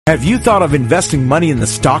Have you thought of investing money in the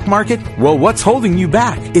stock market? Well, what's holding you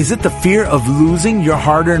back? Is it the fear of losing your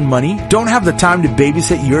hard-earned money? Don't have the time to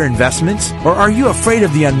babysit your investments? Or are you afraid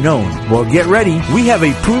of the unknown? Well, get ready. We have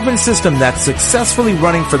a proven system that's successfully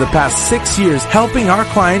running for the past 6 years, helping our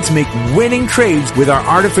clients make winning trades with our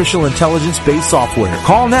artificial intelligence-based software.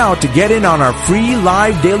 Call now to get in on our free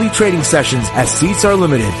live daily trading sessions as seats are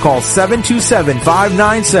limited. Call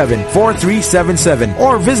 727-597-4377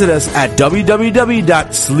 or visit us at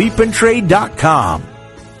www.sleepandtrade.com.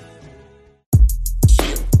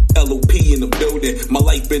 LOP in the building, my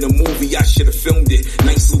life been a movie, I should've filmed it.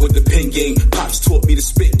 Nicely with the pen game, Pops taught me the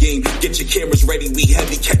spit game. Get your cameras ready, we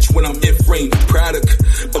heavy catch when I'm in frame. Product,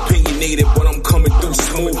 opinionated, but I'm coming through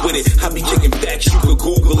smooth with it. I be kicking facts, you could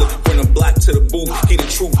Google it. Run a block to the booth, hear the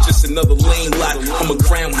truth, just another lane lock. I'm a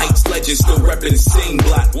Crown Heights legend, still repping the same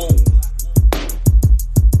block. Whoa.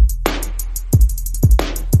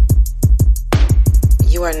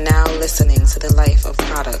 You are now listening to the Life of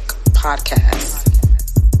Product podcast.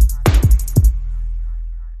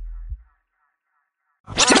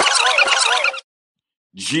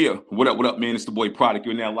 Yeah, what up, man? It's the boy Product.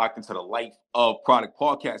 You're now locked into the Life of Product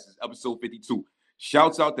podcast. It's episode 52.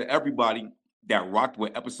 Shouts out to everybody that rocked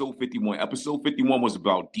with episode 51. Episode 51 was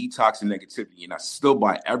about detox and negativity, and I stood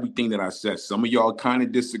by everything that I said. Some of y'all kind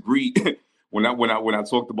of disagreed when I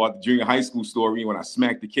talked about the junior high school story, when I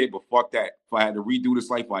smacked the kid, but fuck that. If I had to redo this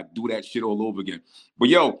life, I'd do that shit all over again. But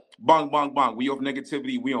yo, bong, bong, bong. We off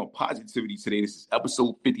negativity. We on positivity today. This is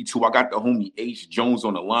episode 52. I got the homie H. Jonez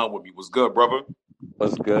on the line with me. What's good, brother?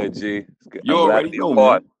 What's good, G? Good. You already know,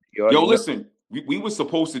 man. Yo, listen, we were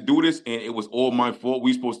supposed to do this, and it was all my fault.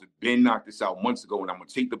 We supposed to been knock this out months ago, and I'm going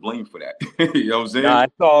to take the blame for that. You know what I'm saying? Nah,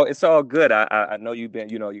 it's all good. I know you've been,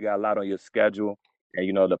 you got a lot on your schedule. And,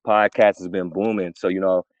 the podcast has been booming. So,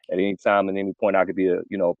 at any time and any point I could be a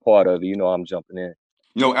part of it, I'm jumping in.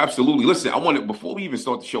 Absolutely. Listen, before we even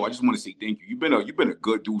start the show, I just want to say thank you. You've been a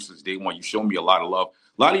good dude since day one. You showed me a lot of love.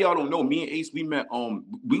 A lot of y'all don't know. Me and Ace, we met on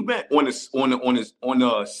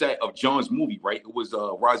the set of John's movie, right? It was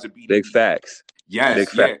Rise of B. Big facts. Yes, Big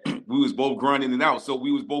facts. We was both grinding it out. So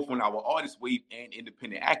we was both on our artist wave and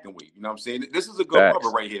independent acting wave. You know what I'm saying? This is a good Facts.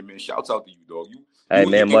 brother right here, man. Shouts out to you, dog. Hey,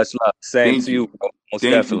 man, much love. Same to you. Most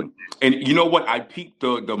definitely. You. And you know what? I peeped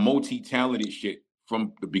the multi-talented shit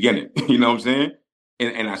from the beginning. You know what I'm saying?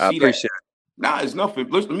 And I see appreciate that. Nah, it's nothing.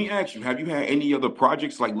 Let me ask you, have you had any other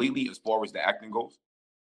projects like lately as far as the acting goes?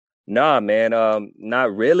 Nah, man.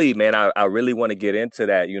 Not really, man. I really want to get into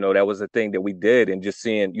that. That was a thing that we did, and just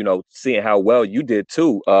seeing how well you did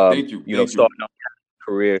too. Thank you. Starting out your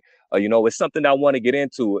career. It's something I want to get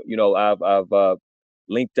into. I've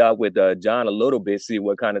linked up with John a little bit, see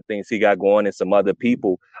what kind of things he got going, and some other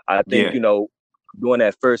people. I think doing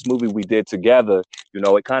that first movie we did together,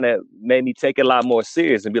 it kind of made me take it a lot more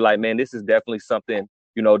serious and be like, man, this is definitely something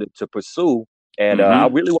to pursue. And I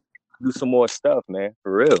really want to do some more stuff, man,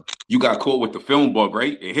 for real. You got caught with the film bug,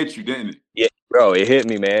 right? It hit you, didn't it? Yeah, bro, it hit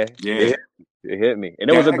me, man. Yeah, it hit me, and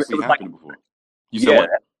it was happened like, before. You said what?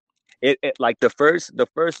 It like the first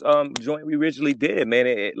joint we originally did, man.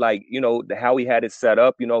 It like how he had it set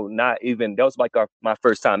up. Not even that was like my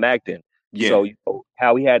first time acting. Yeah. So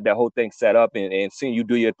how he had that whole thing set up and seeing you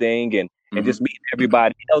do your thing and just meeting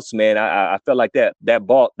everybody else, man. I felt like that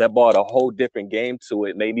brought a whole different game to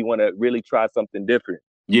it. Made me want to really try something different.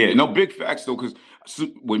 Yeah, no, big facts though, because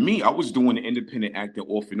with me, I was doing the independent acting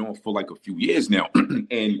off and on for like a few years now,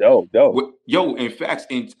 and dope. In facts,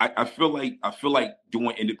 and I feel like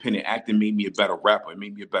doing independent acting made me a better rapper. It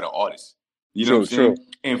made me a better artist. You know what I'm saying?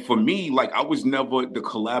 And for me, like I was never the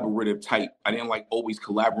collaborative type. I didn't like always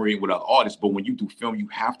collaborating with other artists. But when you do film, you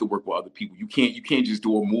have to work with other people. You can't just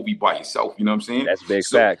do a movie by yourself. You know what I'm saying? That's big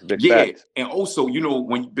facts. Big facts. And also, when you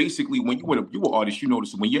were an artist, you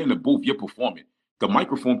notice when you're in the booth, you're performing. The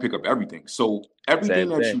microphone pick up everything. So everything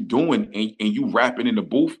that you're doing and you rapping in the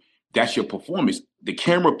booth, that's your performance. The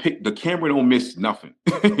camera don't miss nothing.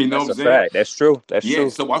 You know what I'm saying? Fact. That's true. That's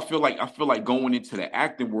true. So I feel like going into the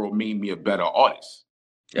acting world made me a better artist.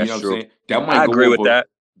 That's you know true. What I'm saying? That might I agree with that.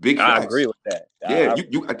 Big facts. I agree with that. Yeah,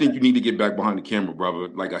 I think you need to get back behind the camera, brother.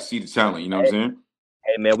 Like I see the talent. You know what I'm saying?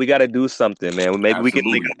 Hey man, we got to do something, man. Maybe we can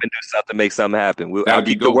link up and do something, make something happen. I'll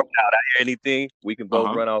keep the word out. I hear anything, we can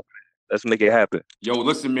both run off. Let's make it happen. Yo,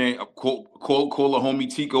 listen, man. Call a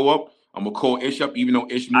homie Tico up. I'm gonna call Ish up, even though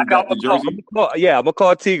Ish moved back to Jersey. I'm gonna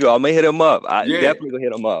call Tigo. I'm gonna hit him up. Definitely gonna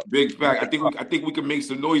hit him up. Big fact. I think we can make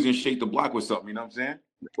some noise and shake the block with something. You know what I'm saying?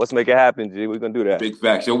 Let's make it happen, G. We're gonna do that. Big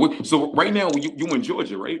fact. So right now you in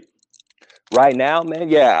Georgia, right? Right now, man.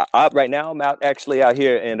 Yeah, right now I'm actually out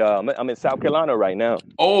here, and I'm in South Carolina right now.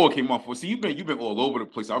 Oh, okay, my fault. See, you've been all over the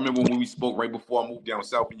place. I remember when we spoke right before I moved down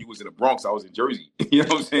south, and you was in the Bronx. I was in Jersey. You know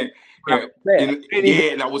what I'm saying? Yeah, Man,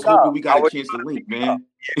 and I was hoping we got a chance to link, man.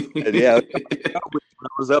 Yeah, I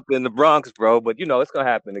was up in the Bronx, bro. But it's gonna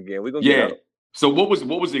happen again. We're gonna get up. So what was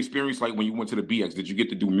the experience like when you went to the BX? Did you get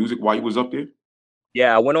to do music while you was up there?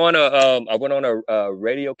 Yeah, I went on a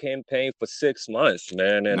radio campaign for 6 months,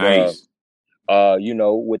 man, and Nice.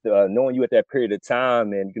 with knowing you at that period of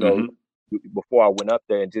time, and before I went up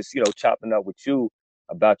there, and just chopping up with you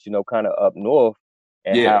about kind of up north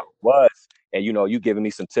and how Yeah. it was, and you giving me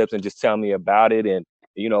some tips and just telling me about it, and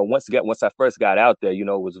once I first got out there, it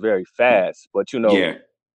was very fast, but Yeah.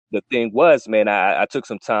 the thing was, man, I took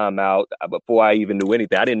some time out before I even knew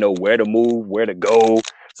anything. I didn't know where to move, where to go.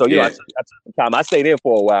 So, I Yeah. took some time. I stayed in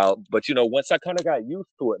for a while, but once I kind of got used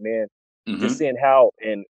to it, man, just seeing how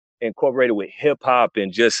and incorporated with hip hop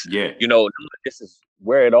and just, Yeah. this is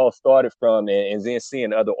where it all started from, and then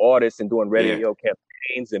seeing other artists and doing Yeah. radio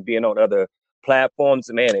campaigns and being on other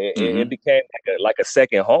platforms, man, it became like a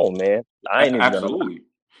second home, man. I ain't even gonna lie. Absolutely.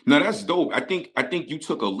 No, that's dope. I think you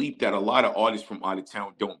took a leap that a lot of artists from out of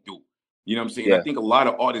town don't do. You know what I'm saying? I Yeah, think a lot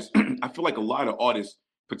of artists, I feel like a lot of artists,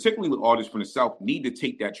 particularly artists from the South, need to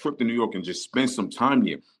take that trip to New York and just spend some time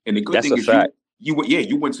there. And the good that's thing a is fact. you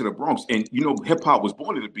went to the Bronx, and hip hop was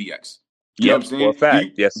born in the BX. You know what Yep, I'm for a saying? Do fact.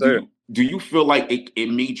 you Yes, do sir. you do you feel like it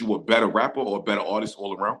made you a better rapper or a better artist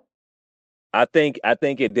all around? I think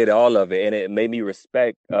it did all of it, and it made me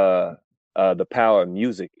respect the power of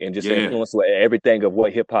music and just the Yeah. influence with everything of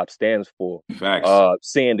what hip hop stands for. Facts.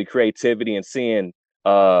 Seeing the creativity and seeing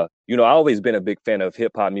I always been a big fan of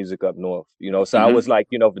hip hop music up north. So I was like,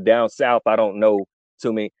 for down south, I don't know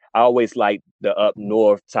too many. I always like the up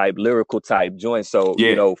north type lyrical type joint. So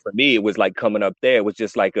Yeah. for me, it was like coming up there. It was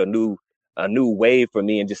just like a new wave for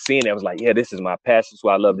me, and just seeing it, I was like, yeah, this is my passion. It's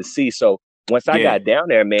what I love to see. So once I Yeah. got down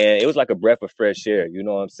there, man, it was like a breath of fresh air. You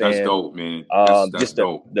know what I'm That's saying? dope, man. That's Just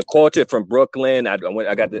dope. the culture from Brooklyn. I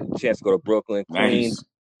got the chance to go to Brooklyn, Queens,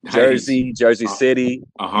 Nice. Nice. Jersey City. You know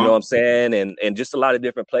what Uh-huh. I'm saying? And just a lot of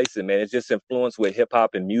different places, man. It's just influenced with hip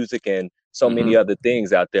hop and music and so many hmm other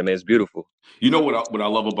things out there, man. It's beautiful. You know what I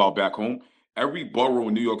love about back home? Every borough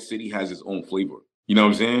in New York City has its own flavor. You know what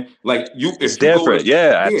I'm saying? Like It's if you go different. to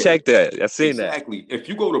Yeah, I yeah, checked that. I seen that. exactly. If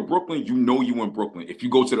you go to Brooklyn, you know you in Brooklyn. If you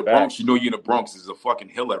go to the Fact. Bronx, you know you're in the Bronx. There's a fucking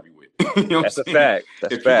hill everywhere. You know what I'm That's a saying? fact.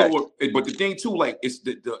 That's If you fact. go, but the thing too, like it's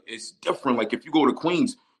different. Like if you go to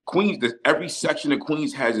Queens, every section of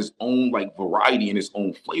Queens has its own like variety and its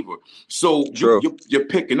own flavor. So True. you're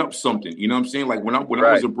picking up something. You know what I'm saying? Like when I was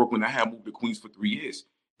Right. in Brooklyn, I had moved to Queens for 3 years.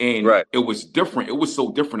 And Right. it was different. It was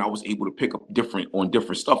so different. I was able to pick up different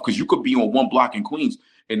stuff because you could be on one block in Queens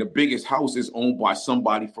and the biggest house is owned by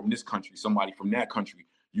somebody from this country, somebody from that country.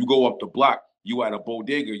 You go up the block, you at a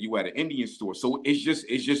bodega, you at an Indian store. So it's just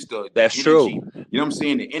the That's energy. true. You know what I'm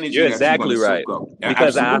saying? The energy You're that you're gonna exactly right. soak up.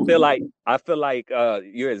 Because Absolutely. I feel like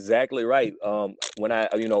you're exactly right. When I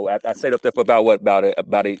stayed up there for about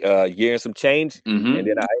a year and some change, and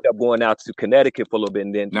then I ended up going out to Connecticut for a little bit,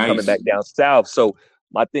 and then coming Nice. back down south. So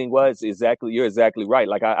my thing was you're exactly right.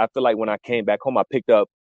 Like I feel like when I came back home, I picked up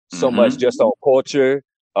so much Mm-hmm. just on culture.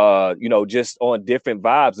 Just on different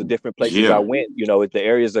vibes of different places I Yeah. went. The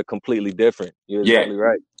areas are completely different. You're Yeah. exactly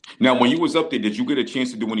right. Now, when you was up there, did you get a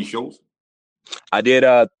chance to do any shows? I did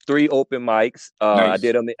 3 open mics. Nice. I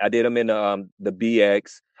did them in the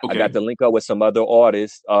BX. I got Okay. to link up with some other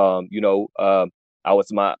artists. I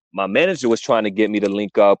was my manager was trying to get me to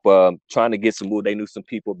link up, trying to get some move. They knew some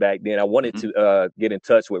people back then. I wanted Mhm. to get in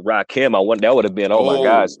touch with Rakim. That would have been, oh my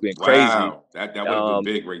gosh, it's Oh, been crazy. wow. That would have been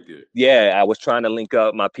big right there. Yeah, I was trying to link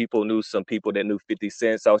up. My people knew some people that knew 50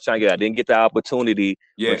 Cent. So I was trying to I didn't get the opportunity,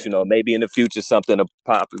 Yeah. but maybe in the future something will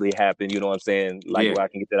probably happen. You know what I'm saying? Like Yeah. where I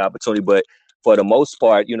can get that opportunity. But for the most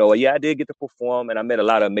part, I did get to perform and I met a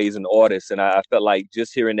lot of amazing artists. And I felt like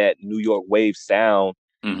just hearing that New York wave sound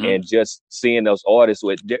Mm-hmm. and just seeing those artists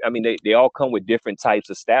they all come with different types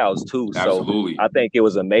of styles too. So Absolutely. I think it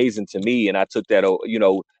was amazing to me. And I took that,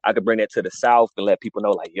 I could bring that to the South and let people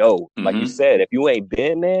know, like, yo, like you Mm-hmm. said, if you ain't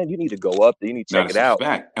been, man, you need to go up there. You need to Now check it that's a out.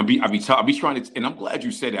 fact. I be trying to, and I'm glad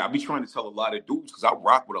you said that. I be trying to tell a lot of dudes because I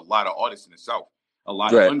rock with a lot of artists in the South, a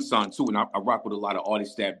lot of Right, unsigned too, and I rock with a lot of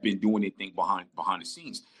artists that have been doing their thing behind the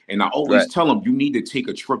scenes. And I always right. tell them you need to take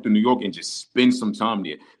a trip to New York and just spend some time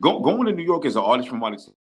there. Going to New York as an artist from out of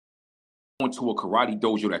going to a karate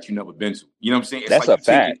dojo that you never been to. You know what I'm saying? It's That's like a you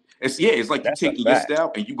taking fact. it's like you That's a taking your fact.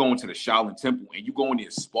 style and you go into the Shaolin Temple and you go in there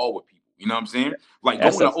and spar with people. You know what I'm saying? Like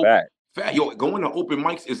That's going a to open fact. going to open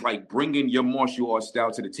mics is like bringing your martial arts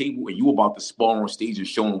style to the table and you about to spar on stage and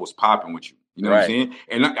showing what's popping with you. You know what I'm saying?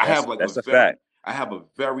 And I have like that's a fact. I have a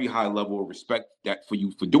very high level of respect that for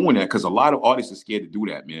you for doing that, because a lot of artists are scared to do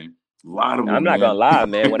that, man. A lot of them, I'm not man. gonna lie,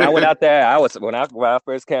 man. When I went out there, when I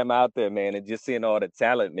first came out there, man, and just seeing all the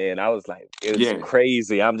talent, man, I was like, it was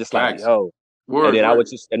crazy. I'm just like, Facts. yo. And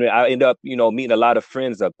then I end up, meeting a lot of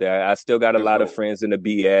friends up there. I still got a lot of friends in the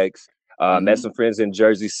BX. Met some friends in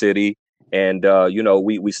Jersey City, and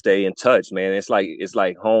we stay in touch, man. It's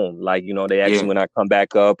like home. Like, they ask me when I come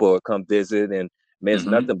back up or come visit, and man, it's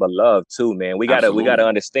nothing but love too, man. We gotta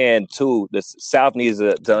understand too. The South needs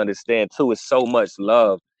to understand too. It's so much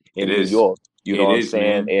love in New York. You know what I'm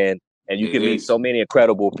saying? Man. And you can meet so many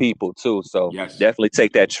incredible people too. So definitely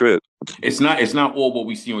take that trip. It's not all what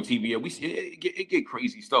we see on TV. It get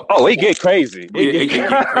crazy stuff. Oh, it get crazy. It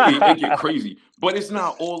get crazy. But it's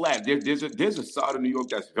not all that. There's a side of New York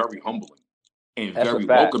that's very humbling and very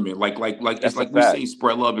welcoming. Like it's like we say,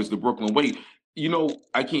 spread love is the Brooklyn way.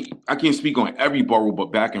 I can't speak on every borough,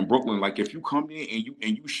 but back in Brooklyn, like if you come in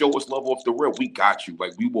and you show us love off the rip, we got you.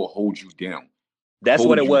 Like we will hold you down. That's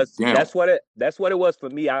what it was. That's what it was for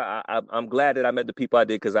me. I'm glad that I met the people I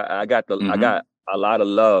did, because I got a lot of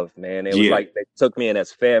love, man. It was like they took me in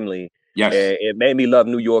as family. Yes. And it made me love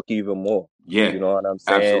New York even more. Yeah. You know what I'm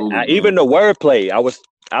saying? Absolutely, even the wordplay,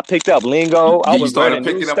 I picked up lingo. I was started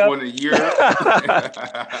picking up on the year.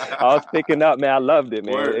 I was picking up, man. I loved it,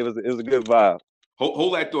 man. Word. It was a good vibe.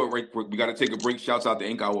 Hold that thought right quick. We got to take a break. Shouts out to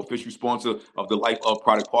Inc., our official sponsor of the Life of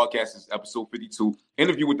Product Podcast. This is episode 52.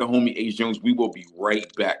 Interview with the homie Ace Jones. We will be right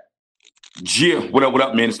back. Yeah, what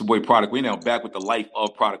up, man? It's the boy Product. We're now back with the Life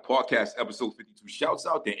of Product Podcast, episode 52. Shouts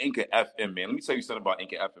out to Anchor FM, man. Let me tell you something about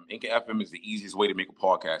Anchor FM. Anchor FM is the easiest way to make a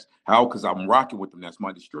podcast. How? Because I'm rocking with them. That's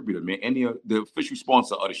my distributor, man. And the official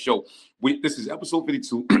sponsor of the show. This is episode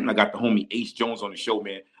 52. I got the homie Ace Jones on the show,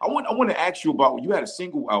 man. I want to ask you about, you had a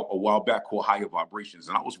single out a while back called Higher Vibrations,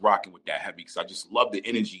 and I was rocking with that heavy because I just love the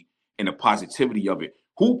energy and the positivity of it.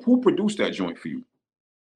 Who produced that joint for you?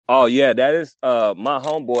 Oh, yeah, that is my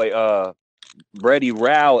homeboy, Brady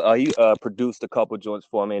Rao. He produced a couple joints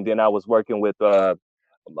for me, and then I was working with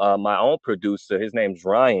my own producer. His name's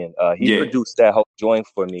Ryan. He produced that whole joint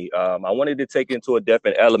for me. I wanted to take it into a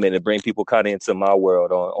different element and bring people kind of into my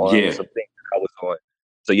world on some things that I was on.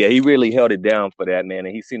 So yeah, he really held it down for that, man,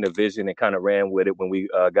 and he seen the vision and kind of ran with it when we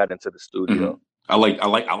got into the studio. I like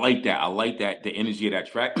that. I like that, the energy of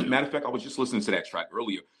that track. Matter of fact, I was just listening to that track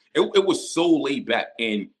earlier. It was so laid back,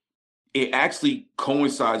 and it actually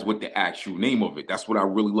coincides with the actual name of it. That's what I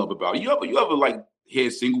really love about it. You ever like hear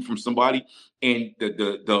a single from somebody and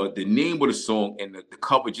the name of the song and the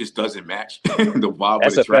cover just doesn't match the vibe of the track?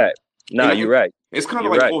 That's a fact. No, you're right. It's kind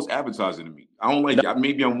of like false advertising to me. I don't like it.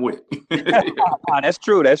 Maybe I'm with it. That's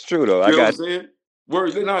true. That's true, though. You know what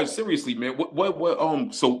I'm saying? No, seriously, man.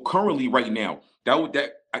 What? So currently, right now,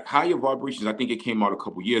 that Higher Vibrations, I think it came out a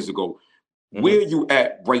couple years ago. Where are you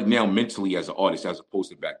at right now mentally as an artist, as opposed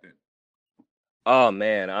to back then? Oh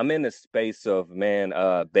man, I'm in the space of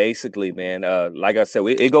basically, man. Like I said,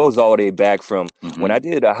 it goes all the way back from when I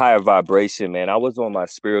did a Higher Vibration, man. I was on my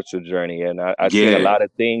spiritual journey, and I seen a lot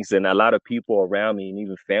of things, and a lot of people around me, and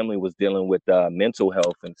even family, was dealing with mental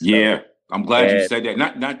health and stuff. Yeah, I'm glad you said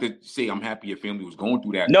that. Not to say I'm happy your family was going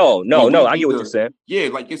through that. No. I get what you're saying. Yeah,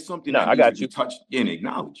 like it's something that needs to be touched and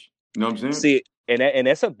acknowledged. You know what I'm saying? See. And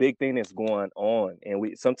that's a big thing that's going on, and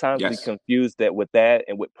we sometimes we confuse that with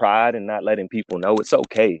pride and not letting people know it's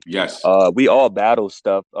okay. Yes, we all battle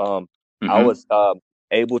stuff. I was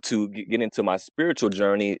able to get into my spiritual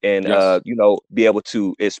journey and be able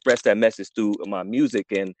to express that message through my music,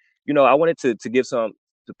 and I wanted to give some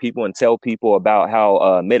to people and tell people about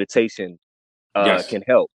how meditation can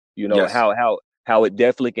help. How it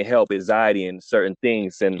definitely can help anxiety and certain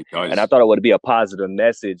things. And I thought it would be a positive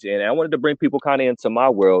message. And I wanted to bring people kind of into my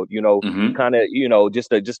world, kind of,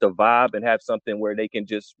 just a vibe and have something where they can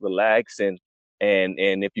just relax. And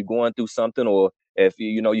if you're going through something, or if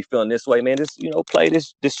you're feeling this way, man, just, play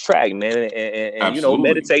this track, man, and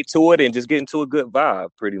meditate to it and just get into a good vibe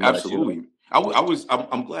pretty much. Absolutely.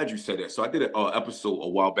 I'm glad you said that. So I did an episode a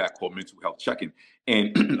while back called Mental Health Check-In,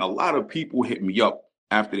 and a lot of people hit me up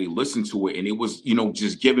after they listened to it, and it was,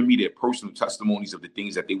 just giving me their personal testimonies of the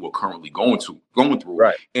things that they were currently going through.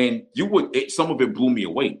 Right. And some of it blew me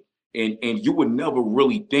away. And you would never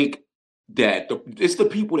really think that it's the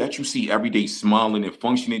people that you see every day smiling and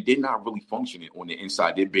functioning. They're not really functioning on the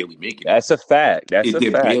inside. They're barely making it. That's a fact.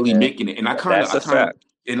 They're barely making it. And I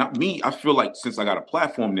feel like since I got a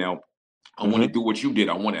platform now, I want to do what you did.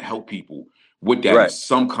 I want to help people with that in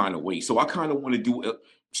some kind of way. So I kind of want to do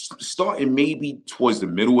starting maybe towards the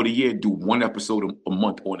middle of the year, do one episode a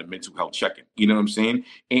month on a mental health check-in. You know what I'm saying?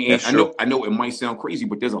 And I know it might sound crazy,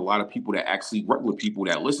 but there's a lot of people that actually, regular people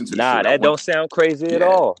that listen to the show. That don't sound crazy at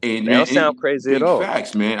all. And They don't sound crazy at all. Big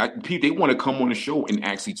facts, man. They want to come on the show and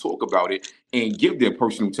actually talk about it and give their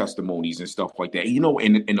personal testimonies and stuff like that. You know,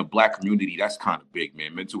 in the Black community, that's kind of big,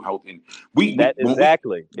 man. Mental health, and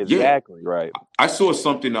exactly right. I saw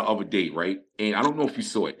something the other day, right? And I don't know if you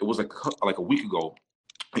saw it. It was like a week ago.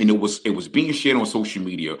 And it was being shared on social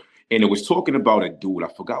media, and it was talking about a dude. I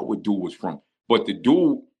forgot what dude was from, but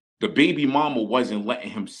the baby mama wasn't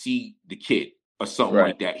letting him see the kid or something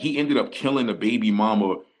like that. He ended up killing the baby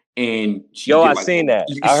mama, and I seen that.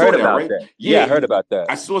 I heard about that. Yeah, I heard about that.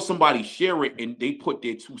 I saw somebody share it, and they put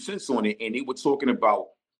their 2 cents on it, and they were talking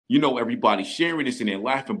about, you know, everybody sharing this and they're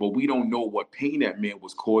laughing, but we don't know what pain that man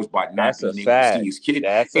was caused by not being able to see his kid.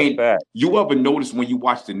 That's a fact. You ever notice when you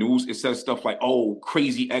watch the news, it says stuff like, "Oh,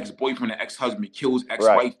 crazy ex-boyfriend or ex-husband kills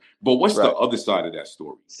ex-wife." Right. But what's the other side of that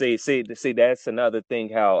story? See, that's another thing.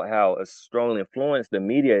 How strongly influenced the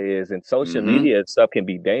media is, and social media stuff can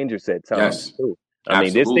be dangerous at times too. I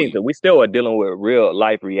mean, this thing that we still are dealing with real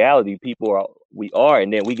life reality.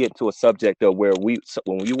 And then we get to a subject of where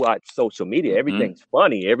when you watch social media, everything's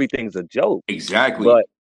funny, everything's a joke. Exactly. But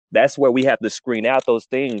that's where we have to screen out those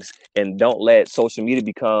things and don't let social media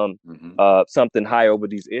become something high over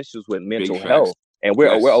these issues with mental health. And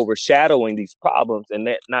we're overshadowing these problems and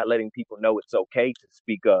not letting people know it's okay to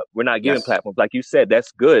speak up. We're not giving platforms. Like you said,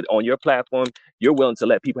 that's good. On your platform, you're willing to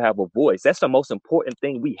let people have a voice. That's the most important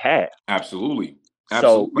thing we have. Absolutely.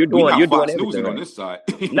 So you're doing Fox everything on this side.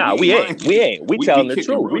 Nah, we ain't. We telling the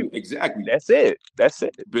truth. Exactly. That's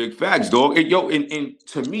it. Big facts, dog. And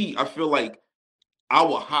to me, I feel like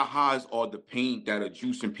our ha-has are the pain that are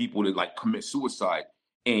juicing people to like commit suicide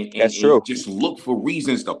and just look for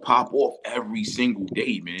reasons to pop off every single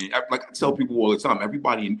day, man. Like I tell people all the time,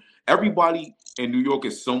 everybody in New York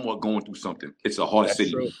is somewhat going through something. It's a hard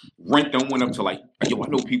city. True. Rent done went up to I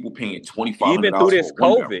know people paying $2,500. Even through this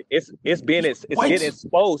COVID, it's getting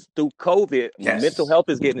exposed through COVID. Yes. Mental health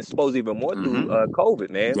is getting exposed even more through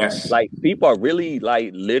COVID, man. Yes. Like people are really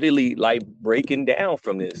literally breaking down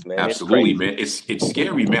from this, man. Absolutely, man. It's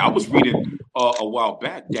scary, man. I was reading a while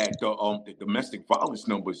back that the domestic violence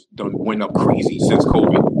numbers done went up crazy since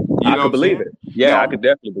COVID. I could believe it. Yeah, now, I could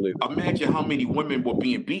definitely believe it. Imagine how many women were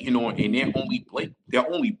being beaten on, and their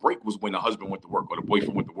only break was when the husband went to work or the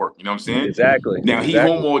boyfriend went to work. You know what I'm saying? Exactly. Now he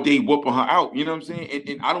home all day whooping her out. You know what I'm saying?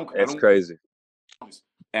 And I don't. That's crazy.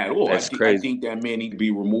 At all. That's crazy. I think that man need to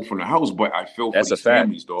be removed from the house, but I feel for these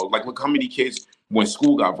families, dog. Like, look how many kids, when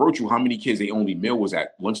school got virtual, how many kids their only meal was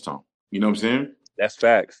at lunchtime? You know what I'm saying? That's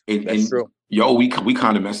facts. That's true. Yo, we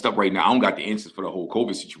kind of messed up right now. I don't got the answers for the whole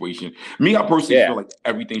COVID situation. Me, I personally feel like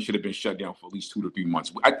everything should have been shut down for at least 2 to 3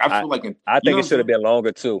 months. I feel like I think it should have been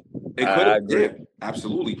longer too. It could have. Yeah,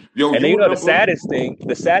 absolutely. Yo, and then, the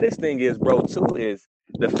saddest thing is, bro, too, is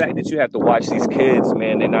the fact that you have to watch these kids,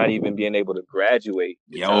 man, they're not even being able to graduate.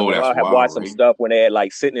 Yo, that's I have watched some stuff when they're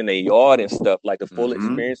sitting in their yard and stuff, like the full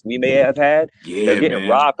experience we may have had. Yeah, they're getting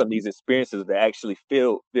robbed from these experiences that actually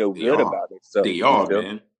feel good about it. So they are,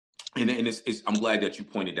 man. And it's I'm glad that you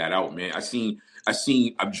pointed that out, man.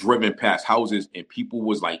 I've driven past houses and people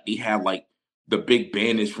was like, they had the big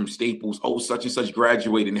banners from Staples. Oh, such and such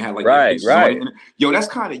graduated and had right. And, yo,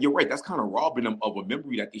 you're right. That's kind of robbing them of a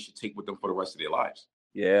memory that they should take with them for the rest of their lives.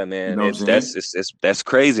 Yeah, man. You know that's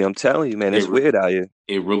crazy. I'm telling you, man. It's weird out here.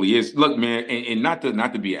 It really is. Look, man, and not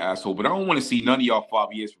to be an asshole, but I don't want to see none of y'all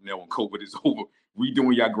 5 years from now when COVID is over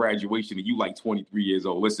redoing your graduation and you 23 years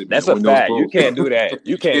old. Listen, that's a fact. You can't do that.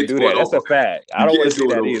 You can't do that. That's a fact. I don't want to see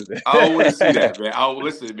that either. I don't want to see that, man.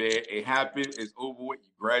 Listen, man. It happened. It's over with. You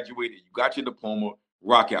graduated. You got your diploma.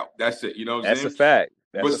 Rock out. That's it. You know what I'm saying? That's a fact.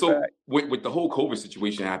 With the whole COVID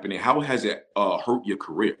situation happening, how has it hurt your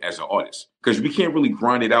career as an artist? Because we can't really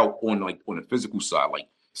grind it out on the physical side, like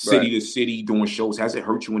city to city doing shows. Has it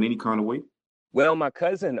hurt you in any kind of way? Well, my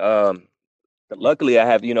cousin, luckily I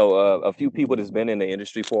have a few people that's been in the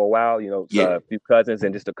industry for a while. A few cousins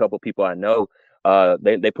and just a couple people I know.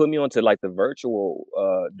 They put me onto the virtual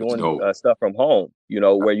doing stuff from home.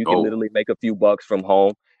 Where you can literally make a few bucks from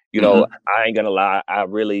home. I ain't gonna lie, I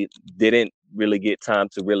really didn't get time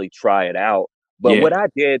to really try it out. But what I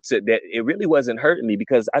did that it really wasn't hurting me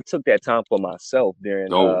because I took that time for myself during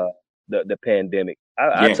the pandemic.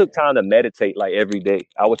 I took time to meditate every day.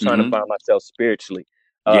 I was trying to find myself spiritually,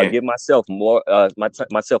 give myself more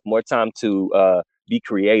more time to be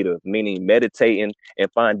creative, meaning meditating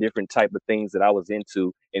and find different type of things that I was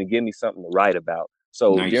into and give me something to write about.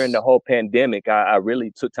 So Nice. during the whole pandemic, I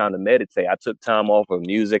really took time to meditate. I took time off of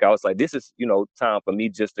music. I was like, this is, time for me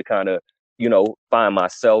just to kind of, find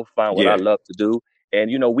myself, find what I love to do. And,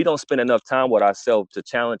 we don't spend enough time with ourselves to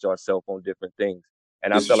challenge ourselves on different things.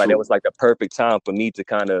 And I This is felt like that true. was like the perfect time for me to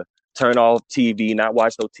kind of turn off TV, not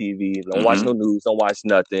watch no TV, don't watch no news, don't watch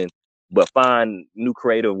nothing, but find new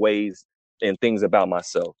creative ways and things about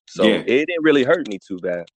myself. So it didn't really hurt me too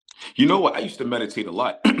bad. You know what? I used to meditate a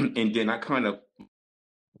lot, and then I kind of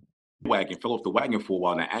fell off the wagon for a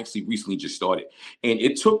while, and I actually recently just started. And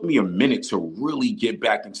it took me a minute to really get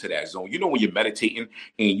back into that zone. You know, when you're meditating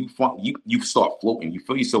and you start floating, you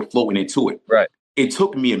feel yourself floating into it. Right. It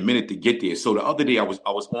took me a minute to get there. So the other day I was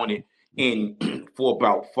on it, and for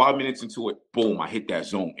about 5 minutes into it, boom, I hit that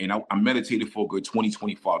zone. And I meditated for a good 20,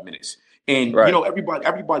 25 minutes. And Right.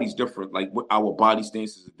 Everybody's different. Like our body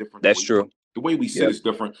stances are different. That's true. The way we sit is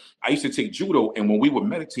different. I used to take judo, and when we would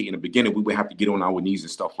meditate in the beginning, we would have to get on our knees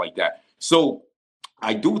and stuff like that. So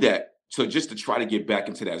I do that just to try to get back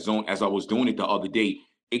into that zone. As I was doing it the other day,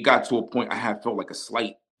 it got to a point I had felt like a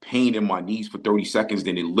slight pain in my knees for 30 seconds.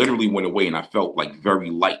 Then it literally went away, and I felt like very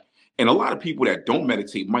light. And a lot of people that don't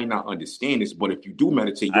meditate might not understand this, but if you do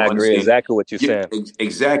meditate, you'll understand exactly what you're saying.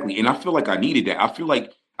 Exactly. And I feel like I needed that. I feel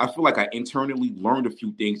like I internally learned a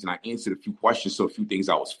few things, and I answered a few questions. So a few things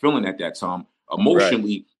I was feeling at that time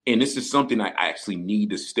emotionally. Right. And this is something I actually need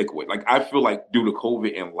to stick with. Like, I feel like due to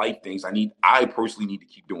COVID and life things, I personally need to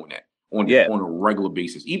keep doing that on a regular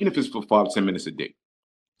basis, even if it's for 5-10 minutes a day.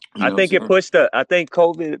 I think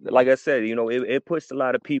COVID, like I said, it pushed a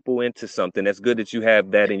lot of people into something. That's good that you have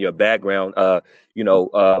that in your background. What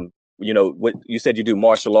you said, you do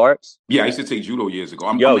martial arts? Yeah, I used to take judo years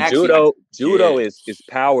ago. Judo is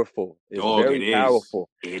powerful. It's very powerful.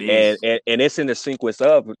 It is. And it's in the sequence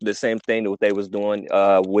of the same thing that they was doing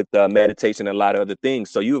with meditation and a lot of other things.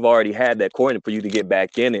 So you've already had that core for you to get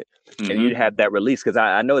back in it. And you have that release, because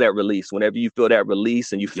I know that release. Whenever you feel that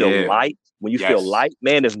release and you feel light, when you feel light,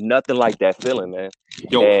 man, there's nothing like that feeling, man.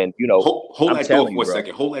 Yo, and hold that thought for a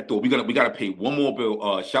second. Hold that thought. We gotta pay one more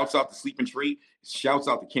bill. Shouts out to Sleep and Trade. Shouts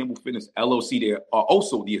out to Campbell Fitness LLC. They are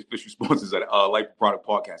also the official sponsors of the Life Product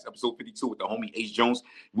Podcast, episode 52 with the homie H. Jonez.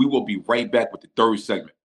 We will be right back with the third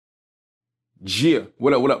segment. Yeah,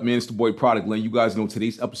 what up, man? It's the boy Product. Letting you guys know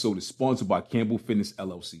today's episode is sponsored by Campbell Fitness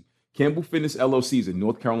LLC. Campbell Fitness LLC is a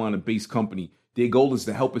North Carolina-based company. Their goal is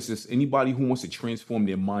to help assist anybody who wants to transform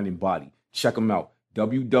their mind and body. Check them out,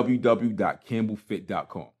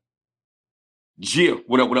 www.campbellfit.com. Yeah,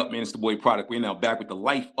 what up, man? It's the boy Product. We're now back with the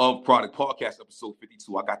Life of Product Podcast, episode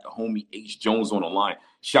 52. I got the homie H. Jonez on the line.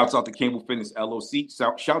 Shouts out to Campbell Fitness LLC.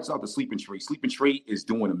 Shouts out to Sleep and Trade. Sleep and Trade is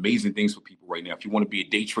doing amazing things for people right now. If you want to be a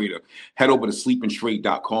day trader, head over to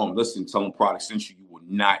sleepandtrade.com. Listen, tell them Product sent you. You will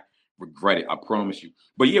not regret it. I promise you.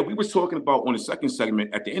 But yeah, we were talking about on the second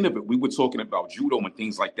segment, at the end of it, we were talking about judo and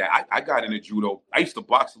things like that. I got into judo. I used to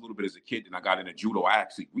box a little bit as a kid, and I got into judo. I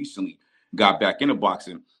actually recently got back into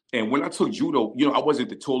boxing. And when I took judo, I wasn't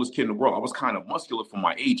the tallest kid in the world. I was kind of muscular for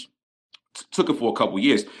my age. Took it for a couple of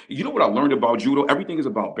years. You know what I learned about judo? Everything is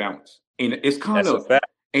about balance. And it's kind of, and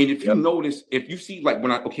if you notice, if you see, like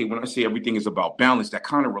when I say everything is about balance, that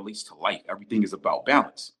kind of relates to life. Everything is about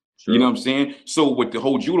balance. Sure. You know what I'm saying? So with the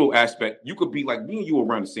whole judo aspect, you could be like me and you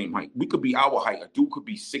around the same height. We could be our height. A dude could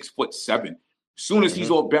be 6'7". Soon as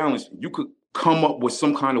he's off balance, you could come up with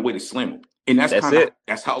some kind of way to slam him. And that's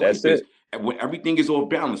how life is. When everything is off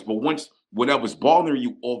balance, but once whatever's bothering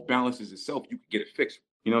you off balances itself, you can get it fixed.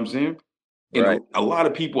 You know what I'm saying? And a lot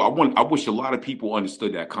of people, I wish a lot of people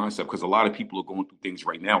understood that concept, because a lot of people are going through things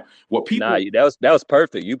right now. What people that was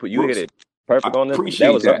perfect. You hit it perfect on this.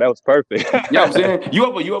 That was perfect. You know what I'm saying?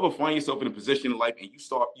 You ever find yourself in a position in life and you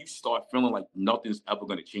start feeling like nothing's ever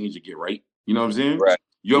going to change or get right? You know what I'm saying? Right.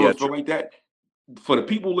 You ever feel like that? For the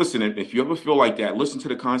people listening, if you ever feel like that, listen to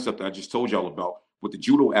the concept that I just told y'all about with the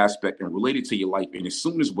judo aspect and related to your life. And as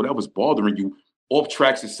soon as whatever's bothering you off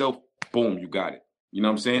tracks itself, boom, you got it. You know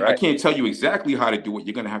what I'm saying? Right. I can't tell you exactly how to do it.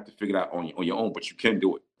 You're going to have to figure it out on your own, but you can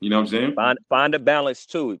do it. You know what I'm saying? Find a balance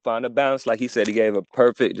too. Find a balance. Like he said, he gave a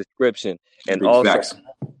perfect description. And also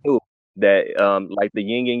too, that like the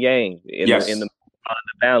yin and yang in the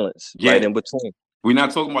balance, right in between. We're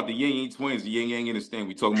not talking about the yin yang twins, the yin yang in the stand.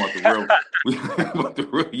 We're talking about the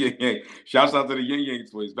real yin yang. Shouts out to the yin yang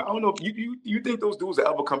twins. But I don't know if you think those dudes will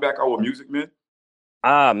ever come back out with music, man?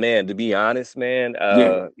 Man, to be honest, man,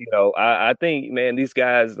 I think, man, these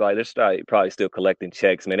guys, like, they're probably still collecting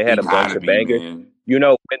checks, man. They had a bunch of bangers. Man.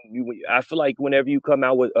 I feel like whenever you come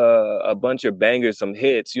out with a bunch of bangers, some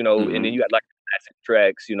hits, and then you got like classic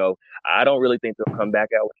tracks, I don't really think they'll come back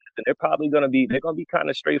out with it. And they're gonna be kind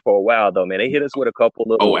of straight for a while, though, man. They hit us with a couple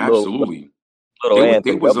little. Oh, absolutely. Little They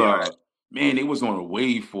anthem. was They'll be all right. man, they was on a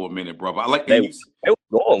wave for a minute, bro. I like They and you.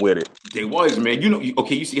 were going with it. They was, man. You know,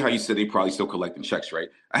 okay, you see how you said they probably still collecting checks, right?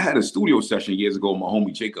 I had a studio session years ago with my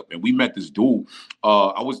homie Jacob, and we met this dude.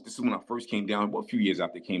 This is when I first came down, a few years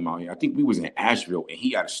after I came out here. I think we was in Asheville, and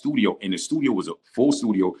he had a studio, and the studio was a full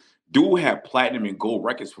studio. Dude had platinum and gold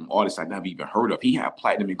records from artists I never even heard of. He had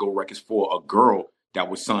platinum and gold records for a girl that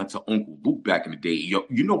was signed to Uncle Luke back in the day. You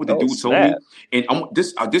know what the dude told me? And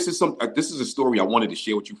this is a story I wanted to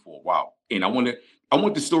share with you for a while, and I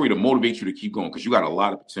want the story to motivate you to keep going because you got a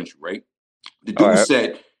lot of potential, right? The dude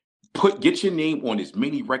said, get your name on as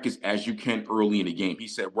many records as you can early in the game. He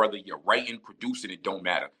said, whether you're writing, producing, it don't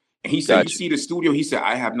matter. And he said, you see the studio? He said,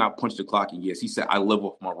 I have not punched the clock in years. He said, I live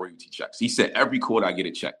off my royalty checks. He said, every quarter I get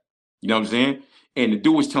a check. You know what I'm saying? And the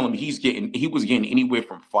dude was telling me he was getting anywhere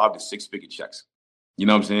from 5 to 6 figure checks. You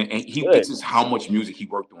know what I'm saying? And this is how much music he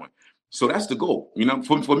worked on. So that's the goal. You know,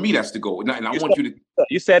 for me, that's the goal. And I want you to.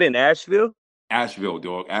 You said in Asheville? Asheville,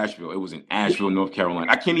 dog. Asheville. It was in Asheville, North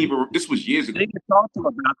Carolina. I can't even. This was years ago. They can talk to him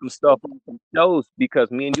about some stuff on some shows because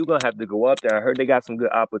me and you gonna have to go up there. I heard they got some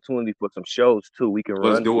good opportunity for some shows too. We can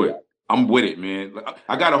run. Let's do it. I'm with it, man.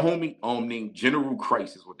 I got a homie named General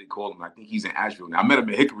Christ is what they call him. I think he's in Asheville now. I met him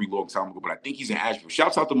in Hickory a long time ago, but I think he's in Asheville.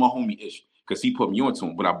 Shouts out to my homie Ish because he put me onto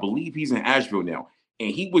him. But I believe he's in Asheville now,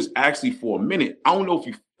 and he was actually for a minute. I don't know if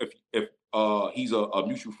he's a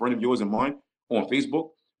mutual friend of yours and mine on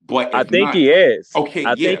Facebook. But I think he is. Okay,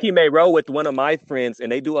 I think he may roll with one of my friends,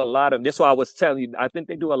 and they do a lot of. That's why I was telling you. I think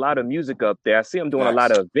they do a lot of music up there. I see him doing a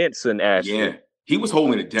lot of events in Asheville. Yeah, he was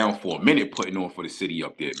holding it down for a minute, putting on for the city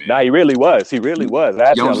up there, man. Nah, he really was. He really was.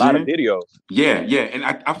 I see a lot of videos. Yeah, and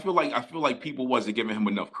I feel like people wasn't giving him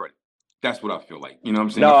enough credit. That's what I feel like. You know what I'm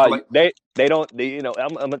saying? No, I feel like they don't. You know,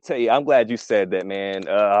 I'm gonna tell you. I'm glad you said that, man.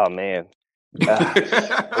 Oh man.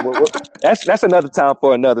 That's another time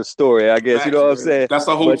for another story, I guess. You know what I'm saying? That's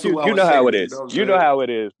a whole 2 hours. You know how it is. You know how it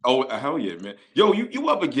is. Oh, hell yeah, man. Yo, you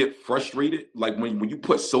ever get frustrated like when you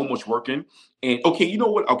put so much work in? And okay, you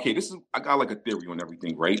know what? Okay, I got like a theory on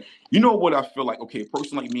everything, right? You know what I feel like? Okay, a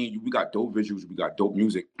person like me and you, we got dope visuals, we got dope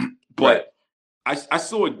music, but I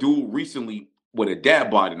saw a dude recently with a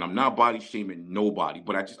dad bod, and I'm not body shaming nobody,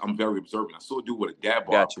 but I'm very observant. I saw a dude with a dad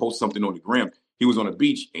bod post something on the gram. He was on the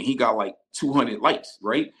beach and he got like 200 likes,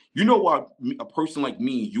 right? You know why a person like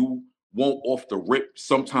me, you won't off the rip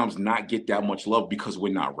sometimes not get that much love because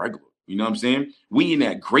we're not regular. You know what I'm saying? We in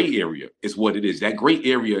that gray area is what it is. That gray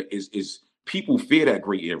area is people fear that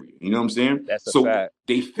gray area. You know what I'm saying? That's a fact.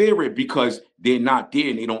 They fear it because they're not there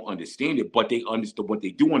and they don't understand it. But they understand what they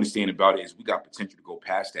do understand about it is we got potential to go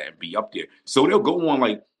past that and be up there. So they'll go on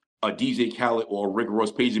like a DJ Khaled or a Rick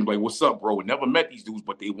Ross page and be like, what's up, bro? Never met these dudes,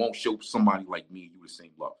 but they won't show somebody like me and you the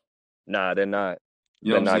same love. Nah, they're not.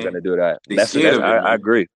 You know they're not going to do that. I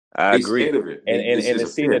agree. I agree. Scared of it. And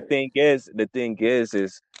the thing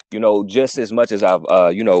is, you know, just as much as I've,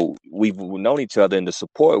 you know, we've known each other and the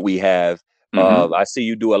support we have, I see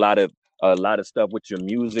you do a lot of stuff with your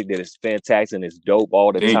music that is fantastic and it's dope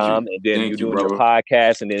all the time. And then you're doing your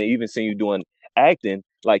podcast and then even seeing you doing acting,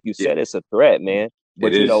 like you said, it's a threat, man.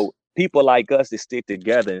 But you know, people like us that stick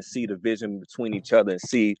together and see the vision between each other and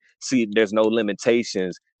see there's no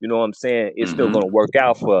limitations. You know what I'm saying? It's still going to work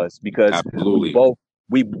out for us because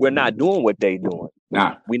we're not doing what they doing.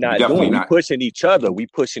 Nah, we're not doing. We pushing each other. We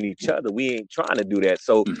ain't trying to do that.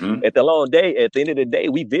 So at the end of the day,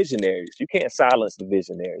 we visionaries. You can't silence the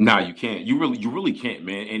visionaries. Nah, you can't. You really can't,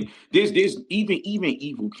 man. And there's even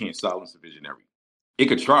evil can't silence the visionary. It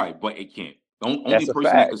could try, but it can't. The only person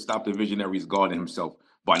that could stop the visionary is God himself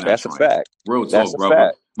by not That's trying. A fact. Real talk,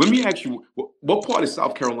 brother. Let me ask you, what part of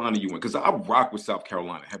South Carolina you in? Because I rock with South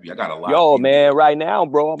Carolina heavy. I got a lot. Yo, man, right now,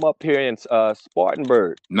 bro, I'm up here in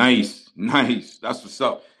Spartanburg. Nice. That's what's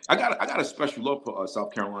up. I got a special love for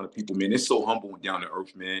South Carolina people, man. They're so humble and down to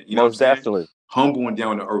earth, man. You know Most definitely. Humble and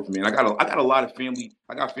down to earth, man. I got a lot of family.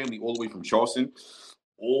 I got family all the way from Charleston.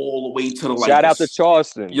 All the way to the shout out to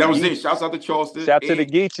Charleston. You know what I'm saying? Shouts out to Charleston. Shout to the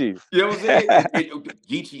Geechee. You know what I'm saying? The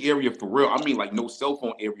Geechee area for real. I mean, like no cell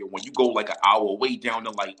phone area. When you go like an hour away down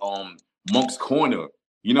to like Monk's Corner.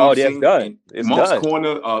 You know what I'm saying? Done. It's Monk's done.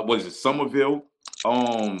 Corner, what is it, Somerville?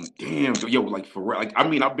 Damn, yo, like for real. Like I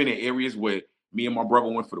mean, I've been in areas where me and my brother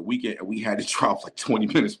went for the weekend and we had to drop like 20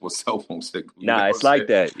 minutes for cell phone signal. Nah, it's like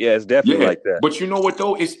that. Yeah, it's definitely like that. But you know what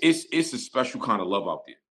though? It's a special kind of love out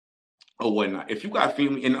there. Or whatnot. If you got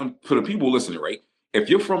family, and for the people listening, right? If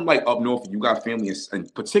you're from like up north and you got family,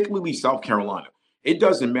 and particularly South Carolina, it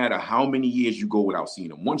doesn't matter how many years you go without seeing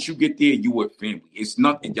them. Once you get there, you with family. It's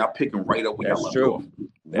nothing. Y'all picking right up when y'all left off.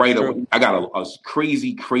 Right up. I got a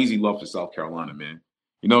crazy, crazy love for South Carolina, man.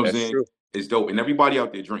 You know what I'm saying? True. It's dope, and everybody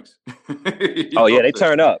out there drinks. Oh yeah, they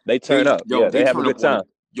turn up. They turn up. Yo, Yeah, they have a turn good up on time. it.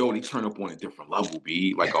 Yo, they turn up on a different level,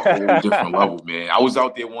 B. Like a whole different level, man. I was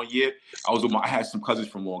out there one year. I had some cousins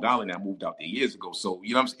from Long Island that moved out there years ago. So,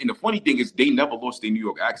 you know what I'm saying? And the funny thing is they never lost their New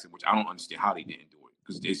York accent, which I don't understand how they didn't do it.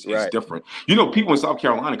 Because it's different. You know, people in South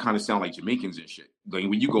Carolina kind of sound like Jamaicans and shit. Like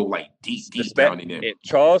when you go like deep down in there.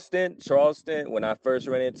 Charleston, when I first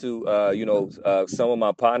ran into some of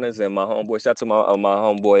my partners and my homeboy, shout out to my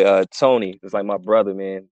homeboy Tony. It's like my brother,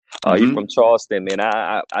 man. He's from Charleston, man.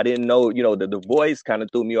 I didn't know, the voice kind of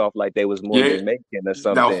threw me off like they was more Jamaican or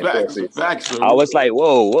something. Now, facts. I was like,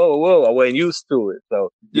 whoa. I wasn't used to it.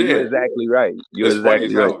 So you're exactly right. It's funny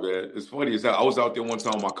as hell, man. It's funny as hell. I was out there one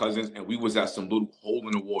time with my cousins, and we was at some little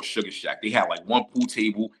hole-in-the-wall sugar shack. They had like one pool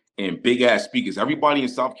table and big-ass speakers. Everybody in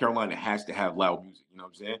South Carolina has to have loud music, you know what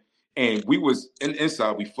I'm saying? And we was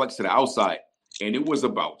inside, we flexed to the outside, and it was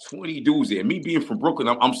about 20 dudes there. Me being from Brooklyn,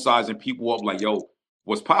 I'm sizing people up like, yo,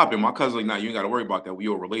 what's popping? My cousin's like, nah, you ain't got to worry about that. We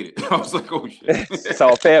all related. I was like, oh, shit. It's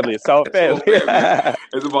all family. It's all family.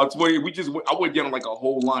 It's about 20. I went down like a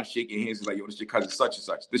whole line shaking hands. Like, yo, this your cousin such and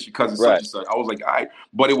such. This your cousin such and such. I was like, all right.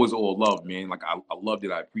 But it was all love, man. Like, I loved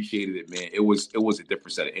it. I appreciated it, man. It was a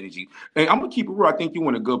different set of energy. And I'm going to keep it real. I think you're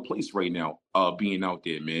in a good place right now, being out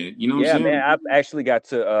there, man. You know what I'm saying? Yeah, man. I've actually got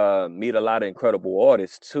to meet a lot of incredible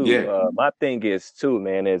artists, too. Yeah. My thing is, too,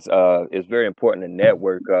 man, is it's very important to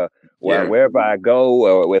network. Wherever I go,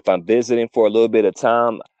 or if I'm visiting for a little bit of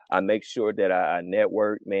time, I make sure that I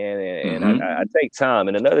network, man, and I take time.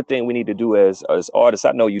 And another thing we need to do as artists,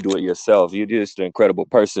 I know you do it yourself. You're just an incredible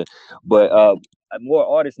person, but more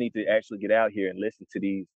artists need to actually get out here and listen to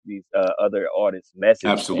these other artists' messages.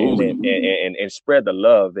 Absolutely. And spread the